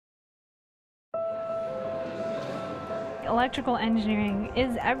electrical engineering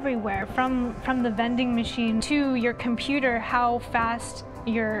is everywhere, from the vending machine to your computer, how fast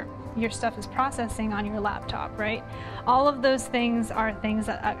your stuff is processing on your laptop, right? All of those things are things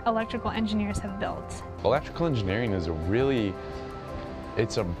that electrical engineers have built. Electrical engineering is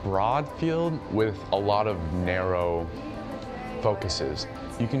it's a broad field with a lot of narrow focuses.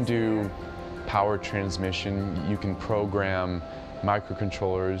 You can do power transmission, you can program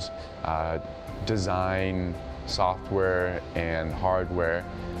microcontrollers, design software and hardware.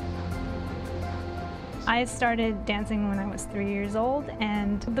 I started dancing when I was 3 years old,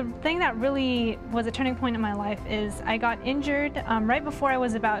 and the thing that really was a turning point in my life is I got injured right before I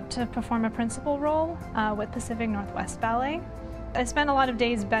was about to perform a principal role with Pacific Northwest Ballet. I spent a lot of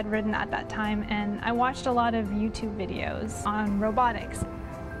days bedridden at that time, and I watched a lot of YouTube videos on robotics.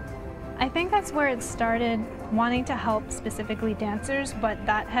 I think that's where it started, wanting to help specifically dancers, but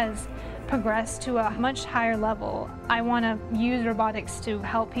that has progressed to a much higher level. I want to use robotics to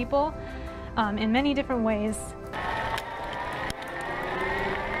help people in many different ways.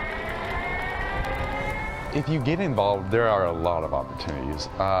 If you get involved, there are a lot of opportunities.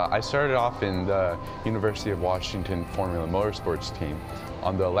 I started off in the University of Washington Formula Motorsports team,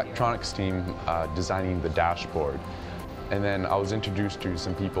 on the electronics team designing the dashboard. And then I was introduced to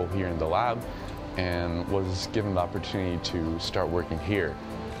some people here in the lab and was given the opportunity to start working here.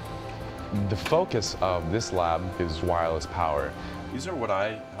 The focus of this lab is wireless power. These are what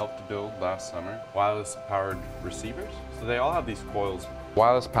I helped to build last summer, wireless powered receivers. So they all have these coils.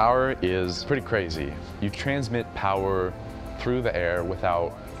 Wireless power is pretty crazy. You transmit power through the air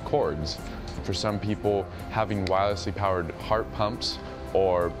without cords. For some people, having wirelessly powered heart pumps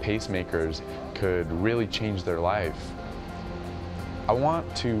or pacemakers could really change their life. I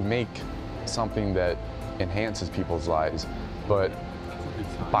want to make something that enhances people's lives, but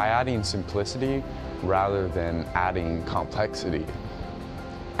by adding simplicity rather than adding complexity.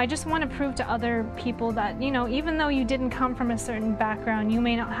 I just want to prove to other people that, even though you didn't come from a certain background, you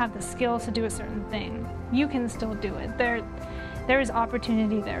may not have the skills to do a certain thing. You can still do it. There is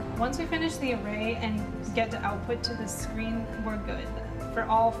opportunity there. Once we finish the array and get to output to the screen, we're good for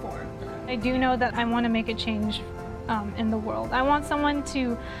all four. I do know that I want to make a change in the world. I want someone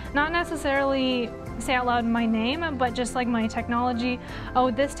to not necessarily say out loud my name, but just like my technology.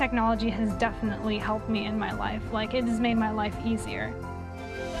 Oh, this technology has definitely helped me in my life. Like, it has made my life easier.